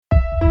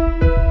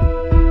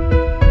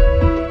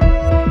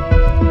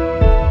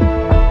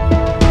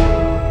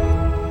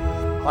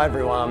Hi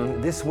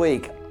everyone. This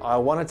week I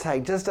want to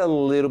take just a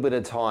little bit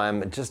of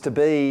time just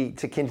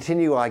to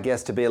continue, I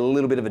guess, to be a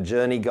little bit of a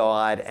journey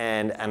guide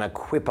and an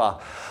equipper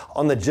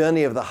on the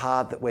journey of the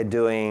heart that we're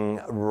doing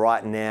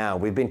right now.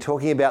 We've been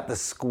talking about the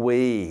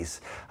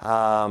squeeze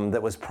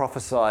that was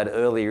prophesied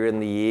earlier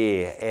in the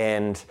year,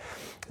 and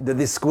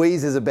this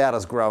squeeze is about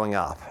us growing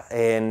up.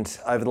 And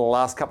over the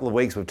last couple of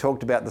weeks, we've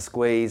talked about the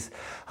squeeze.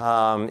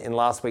 In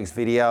last week's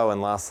video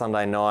and last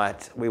Sunday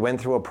night, we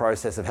went through a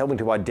process of helping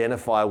to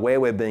identify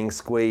where we're being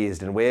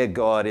squeezed and where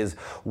God is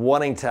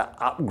wanting to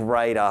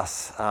upgrade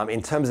us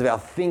in terms of our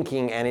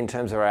thinking and in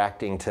terms of our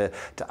acting, to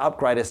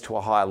upgrade us to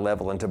a higher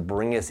level and to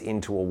bring us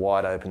into a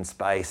wide open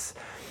space.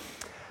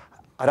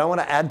 I don't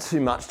want to add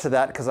too much to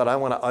that because I don't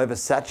want to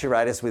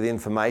oversaturate us with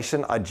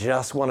information. I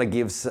just want to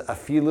give a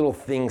few little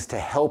things to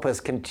help us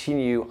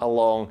continue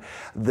along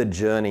the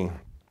journey.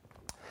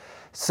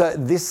 So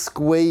this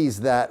squeeze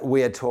that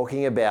we are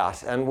talking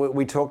about, and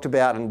we talked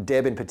about, and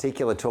Deb in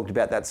particular talked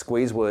about that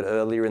squeeze word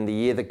earlier in the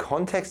year. The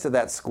context of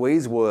that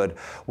squeeze word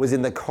was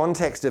in the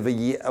context of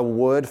a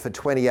word for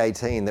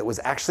 2018 that was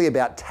actually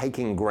about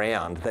taking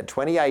ground, that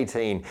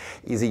 2018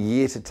 is a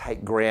year to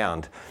take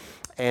ground.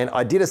 And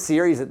I did a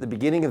series at the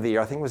beginning of the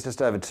year, I think it was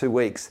just over 2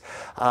 weeks,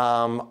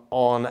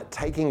 on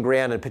taking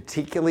ground and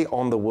particularly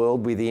on the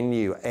world within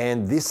you.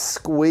 And this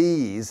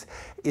squeeze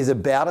is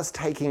about us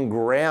taking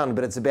ground,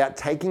 but it's about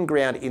taking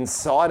ground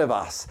inside of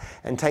us.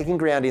 And taking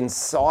ground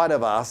inside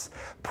of us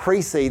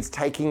precedes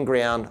taking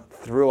ground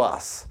through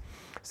us.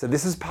 So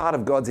this is part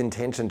of God's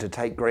intention, to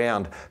take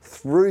ground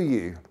through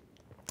you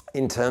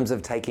in terms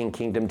of taking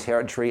kingdom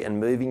territory and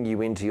moving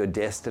you into your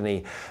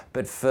destiny.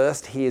 But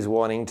first, he is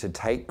wanting to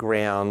take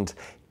ground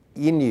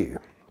in you.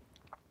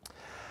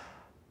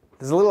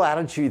 There's a little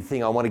attitude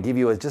thing I want to give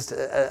you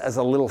as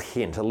a little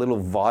hint, a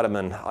little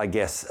vitamin, I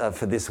guess,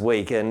 for this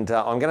week. And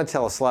I'm going to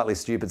tell a slightly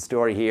stupid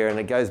story here, and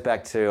it goes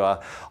back to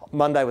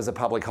Monday was a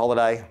public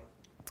holiday.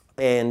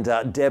 And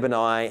Deb and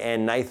I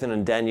and Nathan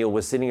and Daniel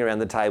were sitting around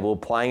the table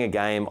playing a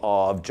game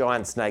of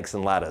giant snakes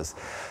and ladders.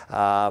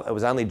 It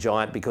was only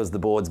giant because the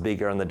board's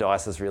bigger and the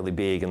dice is really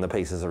big and the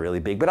pieces are really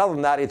big. But other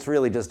than that, it's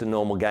really just a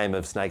normal game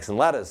of snakes and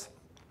ladders.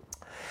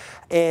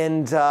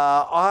 And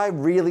I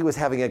really was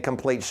having a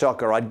complete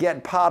shocker. I'd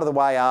get part of the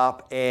way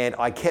up and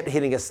I kept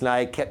hitting a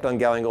snake, kept on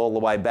going all the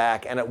way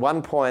back. And at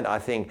one point, I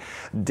think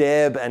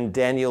Deb and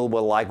Daniel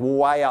were like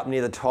way up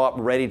near the top,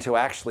 ready to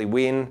actually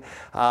win.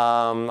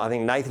 I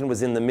think Nathan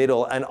was in the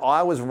middle and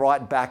I was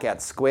right back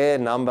at square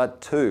number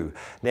 2.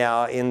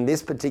 Now, in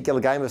this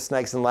particular game of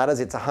snakes and ladders,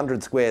 it's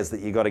 100 squares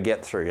that you got to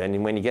get through.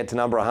 And when you get to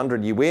number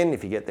 100, you win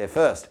if you get there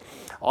first.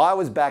 I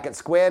was back at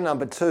square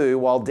number 2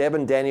 while Deb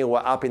and Daniel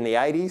were up in the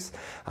 80s.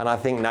 And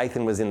I think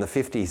Nathan was in the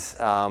 50s,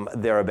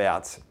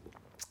 thereabouts.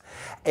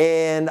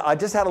 And I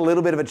just had a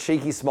little bit of a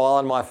cheeky smile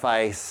on my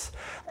face.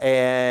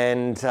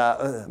 And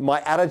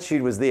my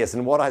attitude was this,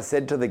 and what I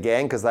said to the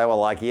gang, because they were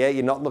like, yeah,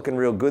 you're not looking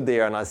real good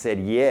there. And I said,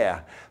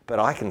 yeah, but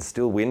I can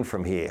still win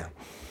from here.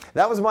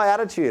 That was my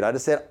attitude. I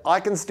just said, I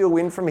can still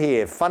win from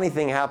here. Funny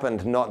thing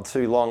happened not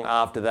too long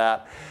after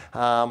that.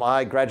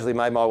 I gradually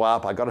made my way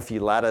up. I got a few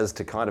ladders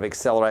to kind of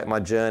accelerate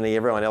my journey.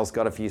 Everyone else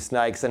got a few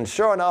snakes. And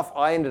sure enough,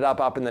 I ended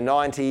up in the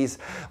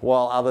 90s,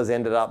 while others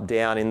ended up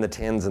down in the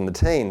 10s and the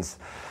teens.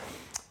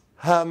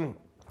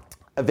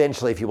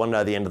 Eventually, if you want to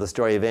know the end of the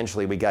story,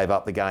 eventually we gave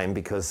up the game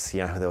because,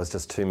 there was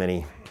just too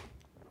many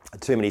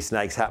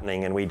snakes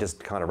happening and we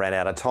just kind of ran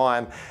out of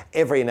time.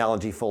 Every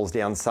analogy falls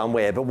down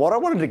somewhere. But what I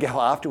wanted to go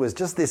after was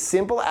just this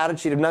simple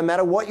attitude of no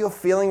matter what you're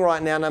feeling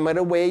right now, no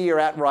matter where you're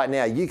at right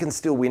now, you can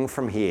still win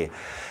from here.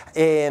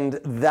 And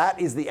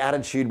that is the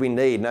attitude we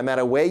need. No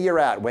matter where you're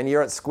at, when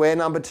you're at square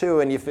number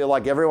 2 and you feel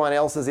like everyone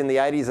else is in the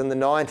 80s and the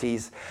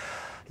 90s,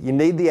 you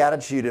need the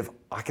attitude of,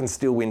 I can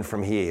still win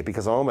from here,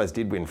 because I almost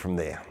did win from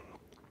there.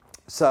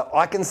 So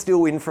I can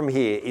still win from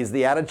here is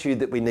the attitude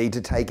that we need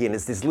to take in.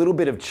 It's this little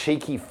bit of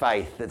cheeky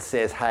faith that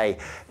says, hey,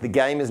 the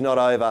game is not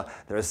over.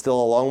 There is still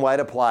a long way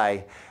to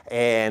play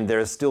and there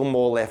is still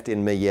more left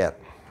in me yet.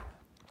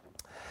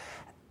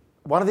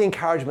 One of the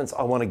encouragements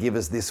I want to give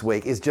us this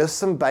week is just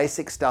some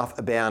basic stuff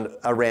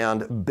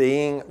around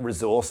being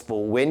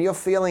resourceful. When you're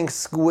feeling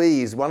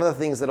squeezed, one of the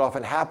things that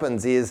often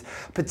happens is,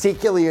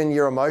 particularly in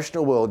your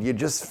emotional world,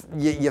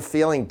 you're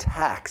feeling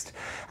taxed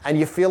and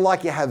you feel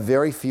like you have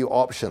very few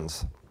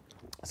options.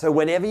 So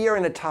whenever you're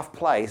in a tough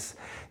place,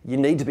 you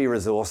need to be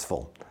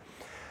resourceful.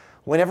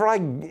 Whenever I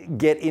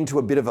get into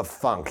a bit of a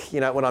funk,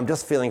 when I'm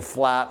just feeling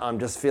flat, I'm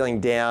just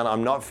feeling down,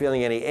 I'm not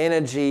feeling any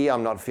energy,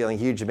 I'm not feeling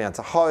huge amounts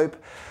of hope,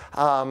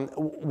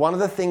 one of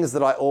the things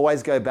that I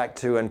always go back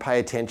to and pay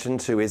attention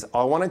to is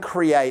I want to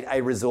create a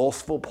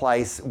resourceful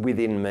place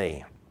within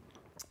me.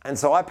 And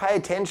so I pay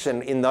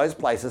attention in those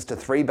places to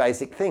 3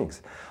 basic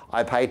things.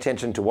 I pay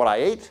attention to what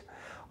I eat,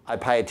 I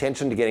pay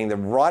attention to getting the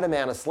right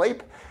amount of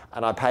sleep,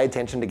 and I pay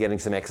attention to getting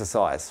some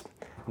exercise.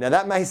 Now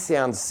that may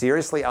sound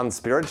seriously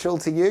unspiritual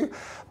to you,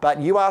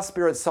 but you are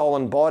spirit, soul,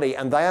 and body,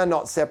 and they are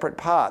not separate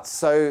parts.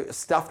 So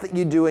stuff that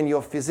you do in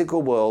your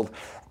physical world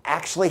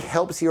actually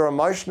helps your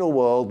emotional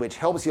world, which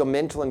helps your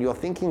mental and your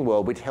thinking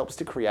world, which helps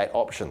to create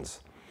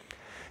options.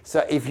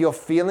 So if you're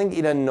feeling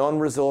in a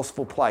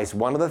non-resourceful place,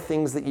 one of the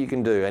things that you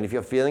can do, and if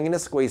you're feeling in a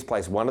squeeze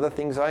place, one of the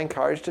things I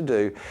encourage to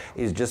do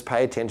is just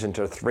pay attention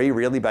to 3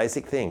 really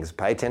basic things.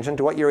 Pay attention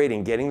to what you're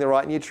eating, getting the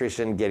right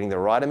nutrition, getting the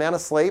right amount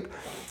of sleep,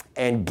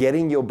 and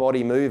getting your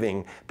body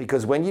moving.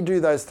 Because when you do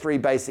those 3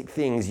 basic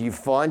things, you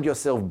find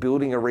yourself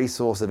building a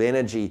resource of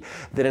energy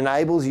that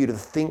enables you to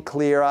think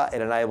clearer,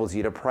 it enables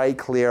you to pray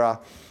clearer,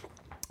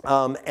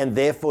 and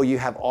therefore you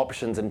have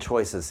options and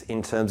choices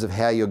in terms of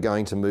how you're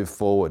going to move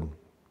forward.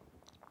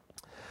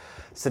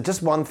 So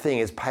just one thing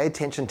is pay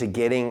attention to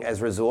getting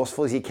as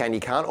resourceful as you can. You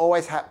can't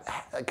always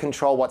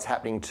control what's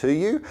happening to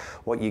you.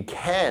 What you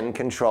can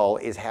control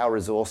is how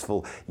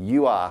resourceful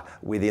you are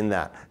within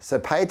that. So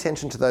pay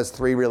attention to those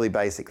 3 really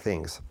basic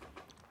things.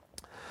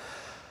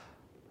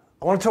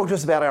 I want to talk to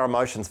us about our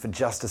emotions for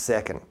just a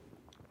second.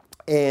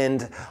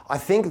 And I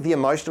think the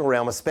emotional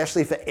realm,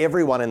 especially for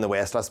everyone in the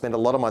West, I spend a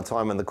lot of my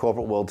time in the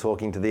corporate world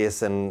talking to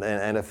this and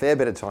a fair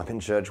bit of time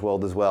in church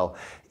world as well.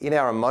 In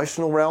our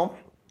emotional realm,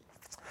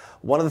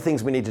 one of the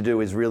things we need to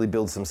do is really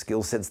build some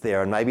skill sets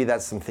there, and maybe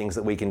that's some things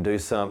that we can do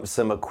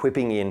some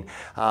equipping in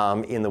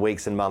the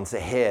weeks and months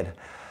ahead.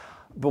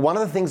 But one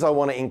of the things I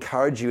want to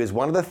encourage you is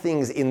one of the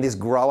things in this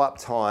grow up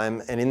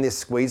time and in this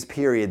squeeze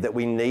period that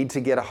we need to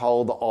get a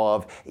hold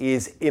of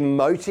is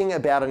emoting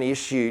about an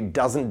issue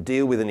doesn't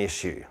deal with an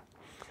issue.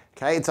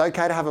 Okay, it's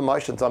okay to have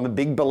emotions. I'm a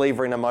big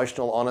believer in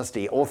emotional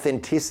honesty.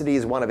 Authenticity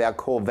is one of our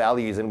core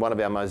values and one of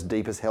our most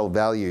deepest held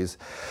values.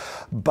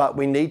 But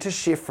we need to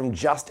shift from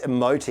just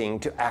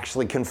emoting to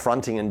actually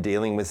confronting and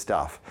dealing with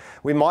stuff.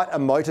 We might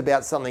emote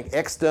about something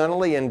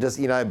externally and just,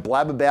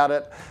 blab about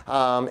it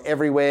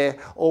everywhere,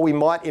 or we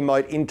might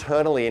emote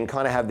internally and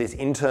kind of have this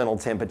internal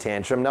temper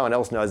tantrum. No one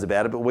else knows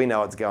about it, but we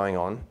know it's going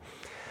on.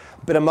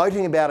 But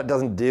emoting about it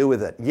doesn't deal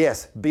with it.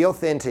 Yes, be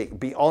authentic,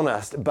 be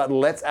honest, but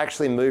let's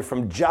actually move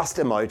from just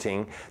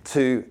emoting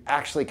to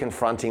actually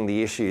confronting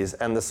the issues.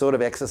 And the sort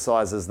of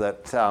exercises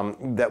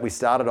that we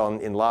started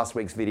on in last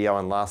week's video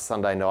and last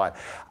Sunday night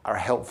are a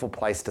helpful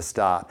place to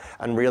start.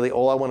 And really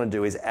all I want to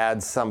do is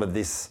add some of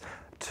this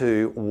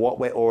to what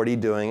we're already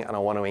doing, and I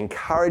want to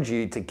encourage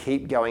you to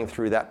keep going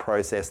through that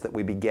process that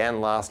we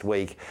began last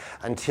week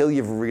until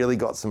you've really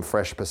got some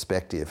fresh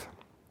perspective.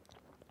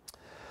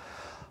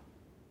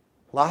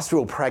 Last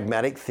real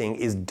pragmatic thing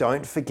is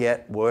don't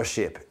forget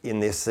worship in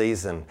this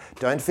season.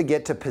 Don't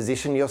forget to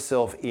position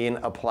yourself in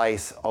a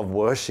place of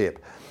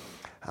worship.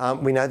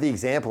 We know the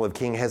example of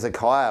King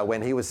Hezekiah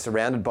when he was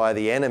surrounded by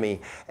the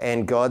enemy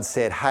and God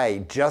said,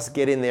 hey, just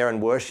get in there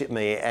and worship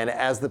me. And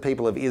as the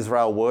people of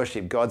Israel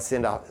worshiped, God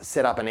set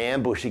up an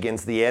ambush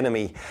against the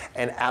enemy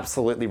and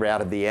absolutely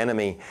routed the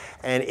enemy.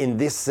 And in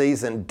this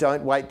season,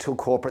 don't wait till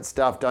corporate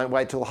stuff. Don't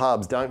wait till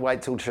hubs. Don't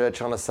wait till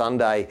church on a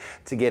Sunday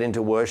to get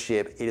into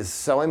worship. It is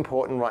so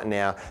important right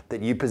now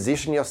that you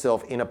position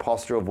yourself in a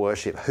posture of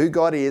worship. Who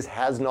God is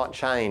has not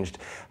changed.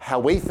 How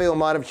we feel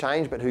might have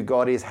changed, but who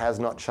God is has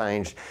not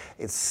changed.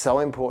 It's so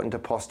important to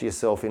posture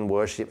yourself in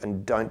worship,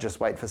 and don't just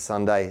wait for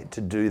Sunday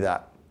to do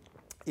that.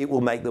 It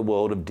will make the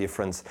world of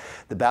difference.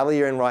 The battle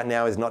you're in right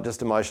now is not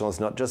just emotional, it's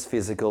not just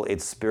physical,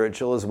 it's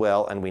spiritual as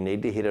well, and we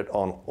need to hit it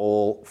on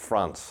all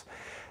fronts.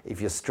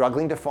 If you're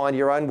struggling to find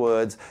your own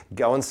words,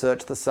 go and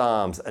search the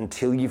Psalms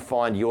until you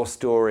find your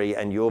story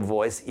and your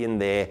voice in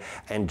there,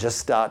 and just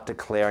start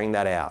declaring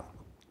that out.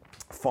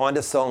 Find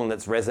a song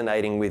that's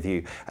resonating with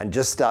you and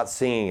just start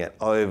singing it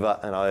over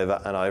and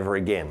over and over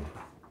again.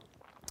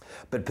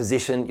 But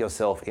position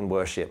yourself in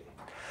worship.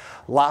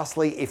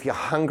 Lastly, if you're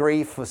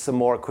hungry for some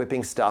more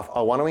equipping stuff,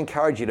 I want to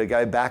encourage you to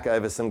go back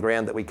over some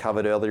ground that we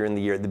covered earlier in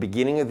the year. At the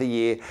beginning of the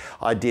year,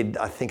 I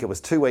think it was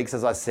 2 weeks,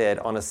 as I said,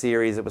 on a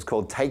series. It was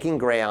called Taking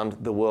Ground,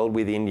 the World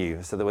Within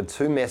You. So there were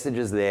 2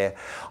 messages there.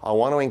 I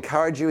want to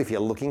encourage you, if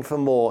you're looking for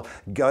more,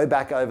 go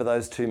back over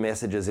those 2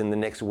 messages in the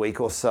next week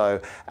or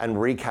so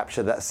and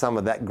recapture some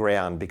of that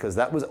ground, because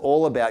that was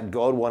all about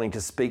God wanting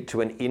to speak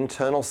to an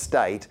internal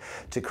state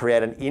to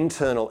create an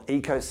internal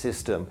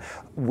ecosystem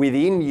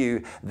within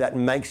you that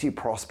makes you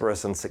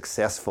prosperous and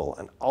successful.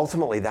 And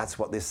ultimately, that's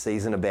what this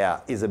season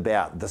is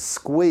about. The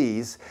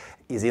squeeze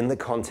is in the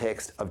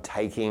context of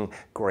taking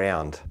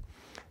ground.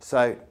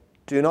 So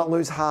do not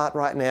lose heart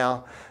right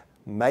now.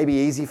 Maybe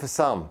easy for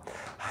some.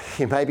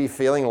 You may be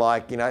feeling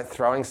like,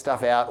 throwing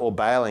stuff out or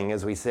bailing,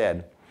 as we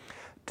said.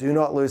 Do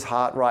not lose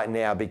heart right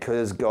now,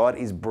 because God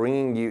is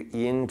bringing you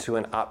into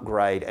an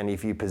upgrade. And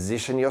if you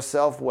position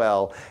yourself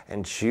well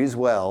and choose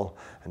well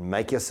and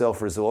make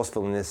yourself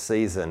resourceful in this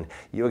season,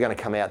 you're going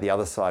to come out the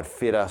other side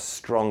fitter,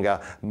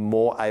 stronger,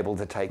 more able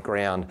to take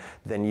ground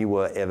than you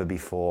were ever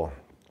before.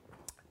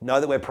 Know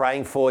that we're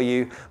praying for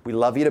you. We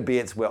love you to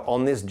bits. We're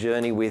on this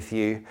journey with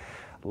you.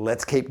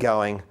 Let's keep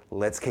going.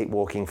 Let's keep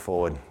walking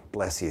forward.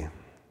 Bless you.